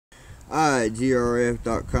Alright,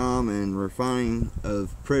 grf.com and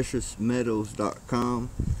refiningofpreciousmetals.com.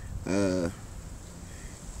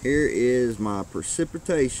 Here is my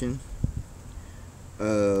precipitation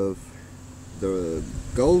of the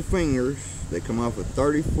gold fingers. They come off of a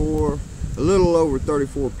little over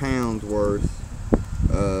 34 pounds worth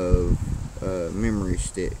of memory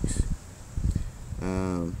sticks.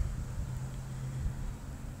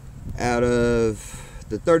 Out of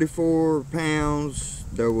the 34 pounds,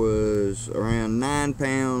 there was around 9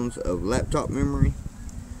 pounds of laptop memory,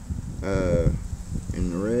 and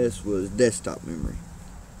the rest was desktop memory.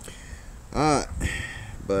 Alright,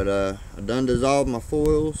 but I done dissolved my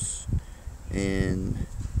foils, and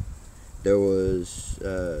there was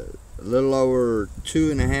a little over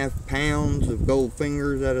 2.5 pounds of gold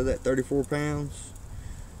fingers out of that 34 pounds.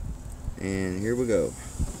 And here we go.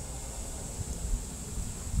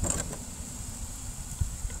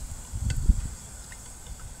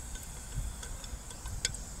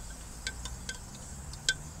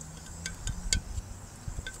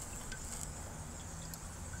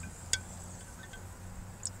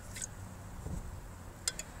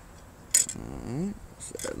 Alright,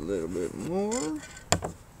 let's add a little bit more.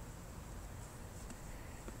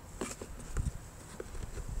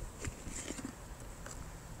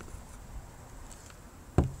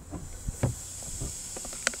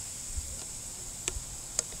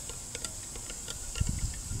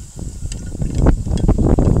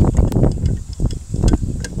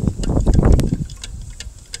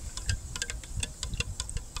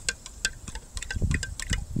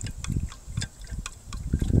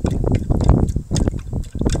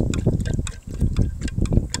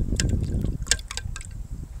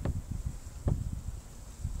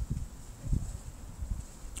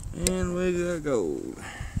 And we got gold.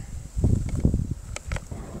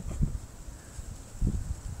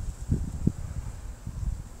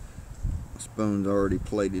 Spoon's already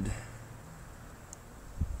plated.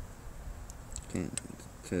 Can't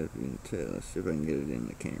tell if you can tell. Let's see if I can get it in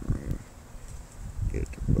the camera here. Get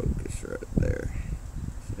it to focus right there.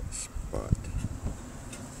 See that spot.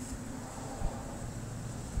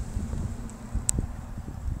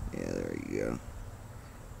 Yeah, there you go.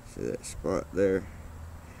 See that spot there?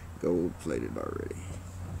 Gold plated already.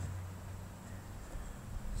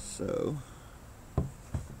 So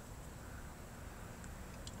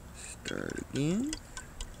start again.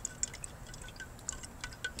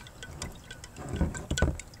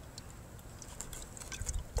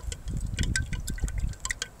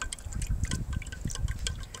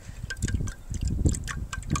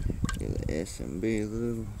 Give the S&B a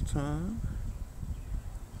little time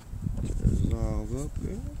to dissolve up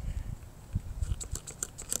there.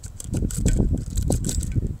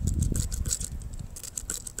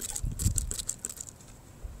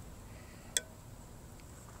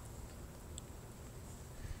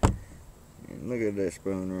 And look at that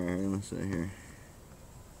spoon right here. Let's see here.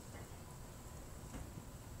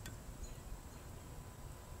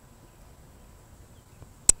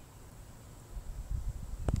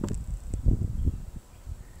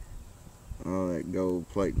 All that gold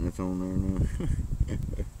plating that's on there now.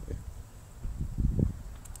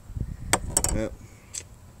 Yep.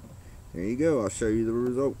 There you go. I'll show you the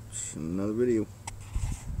results in another video.